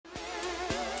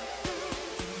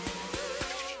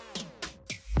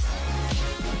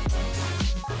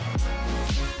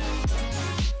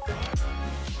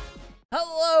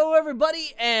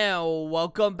everybody, and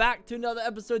welcome back to another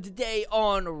episode today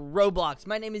on Roblox.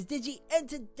 My name is Digi, and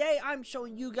today I'm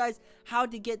showing you guys how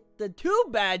to get the 2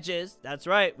 badges. That's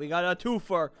right, we got a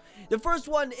twofer. The first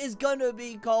one is gonna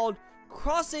be called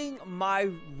Crossing My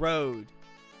Road.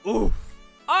 Oof.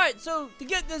 Alright, so to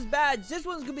get this badge, this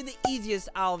one's gonna be the easiest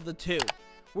out of the 2.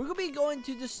 We're gonna be going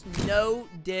to the Snow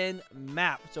Den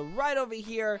map. So right over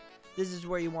here, this is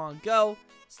where you want to go.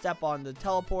 Step on the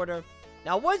teleporter.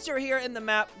 Now, once you're here in the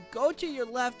map, go to your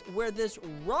left where this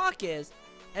rock is,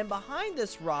 and behind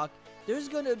this rock, there's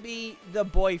gonna be the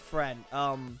boyfriend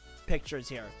pictures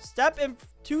here. Step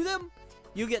into them,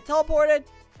 you get teleported,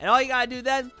 and all you gotta do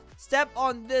then, step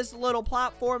on this little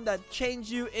platform that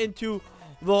changes you into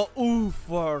the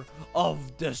Oofer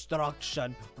of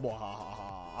Destruction.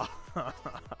 Alright,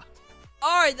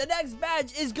 the next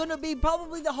badge is gonna be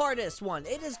probably the hardest one.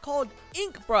 It is called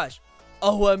Ink Brush.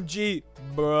 OMG,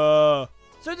 bruh.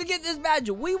 So to get this badge,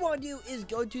 what we want to do is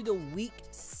go to the week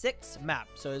 6 map.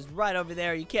 So it's right over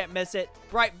there. You can't miss it.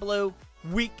 Bright blue,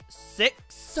 week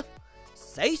 6.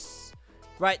 Sace.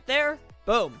 Right there.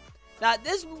 Boom. Now,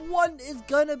 this one is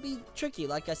going to be tricky,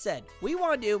 like I said. What we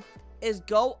want to do is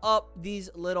go up these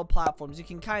little platforms. You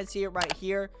can kind of see it right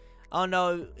here. I don't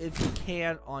know if you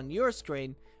can on your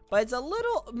screen, but it's a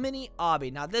little mini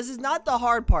obby. Now, this is not the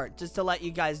hard part, just to let you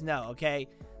guys know, okay?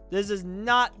 This is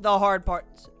not the hard part.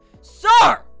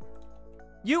 Sir!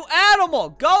 You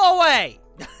animal! Go away!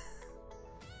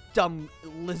 Dumb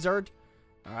lizard.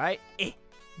 Alright.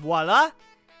 Voila.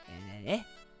 And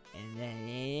then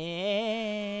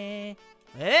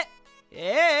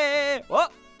whoa.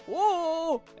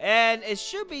 Whoa. And it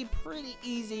should be pretty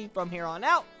easy from here on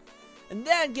out. And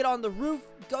then get on the roof.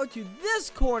 Go to this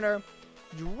corner.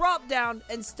 Drop down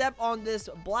and step on this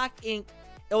black ink.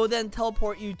 It will then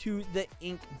teleport you to the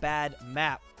Ink Bad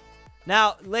map.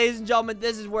 Now, ladies and gentlemen,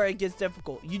 this is where it gets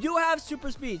difficult. You do have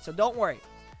super speed, so don't worry.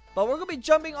 But we're going to be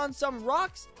jumping on some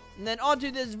rocks and then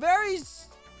onto this very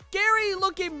scary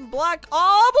looking black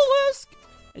obelisk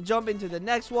and jump into the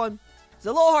next one. It's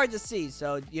a little hard to see,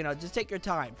 so, you know, just take your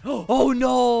time. Oh,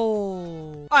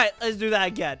 no. All right, let's do that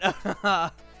again.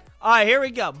 All right, here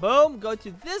we go. Boom. Go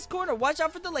to this corner. Watch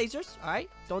out for the lasers. All right,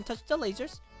 don't touch the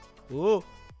lasers. Ooh.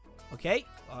 Okay.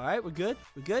 All right, we're good.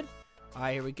 We're good. All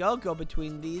right, here we go. Go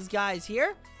between these guys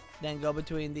here. Then go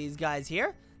between these guys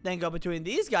here. Then go between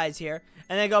these guys here.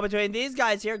 And then go between these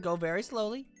guys here. Go very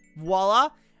slowly. Voila.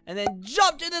 And then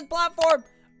jump to this platform.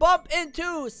 Bump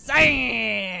into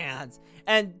sands.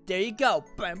 And there you go.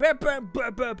 All right,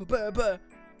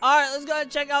 let's go ahead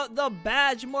and check out the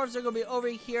badge. Morphs are going to be over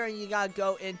here. And you got to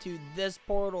go into this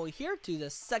portal here to the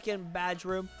second badge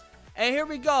room. And here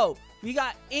we go. We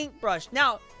got Ink Brush.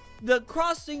 Now, the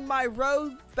Crossing My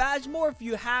Road badge morph,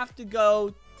 you have to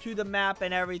go to the map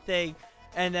and everything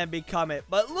and then become it.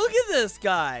 But look at this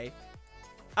guy.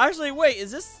 Actually, wait,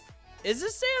 is this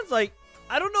Sans? Like,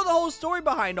 I don't know the whole story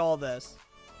behind all this.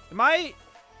 Am I?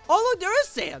 Oh, look, there is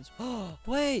Sans. Oh,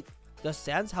 wait, does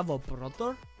Sans have a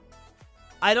brother?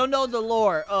 I don't know the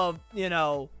lore of, you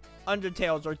know,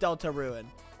 Undertales or Deltarune.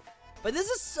 But this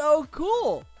is so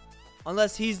cool.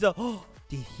 Unless he's the... Oh,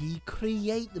 did he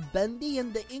create the Bendy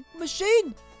and the ink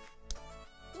machine?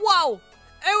 Wow!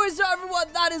 Anyways, so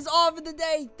everyone, that is all for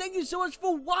today. Thank you so much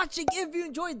for watching. If you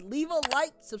enjoyed, leave a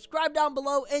like, subscribe down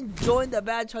below, and join the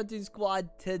badge hunting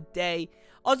squad today.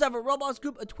 Also have a Roblox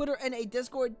group, a Twitter, and a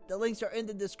Discord. The links are in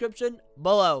the description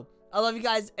below. I love you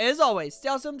guys. As always, stay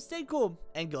awesome, stay cool,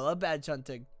 and go love badge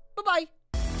hunting. Bye-bye.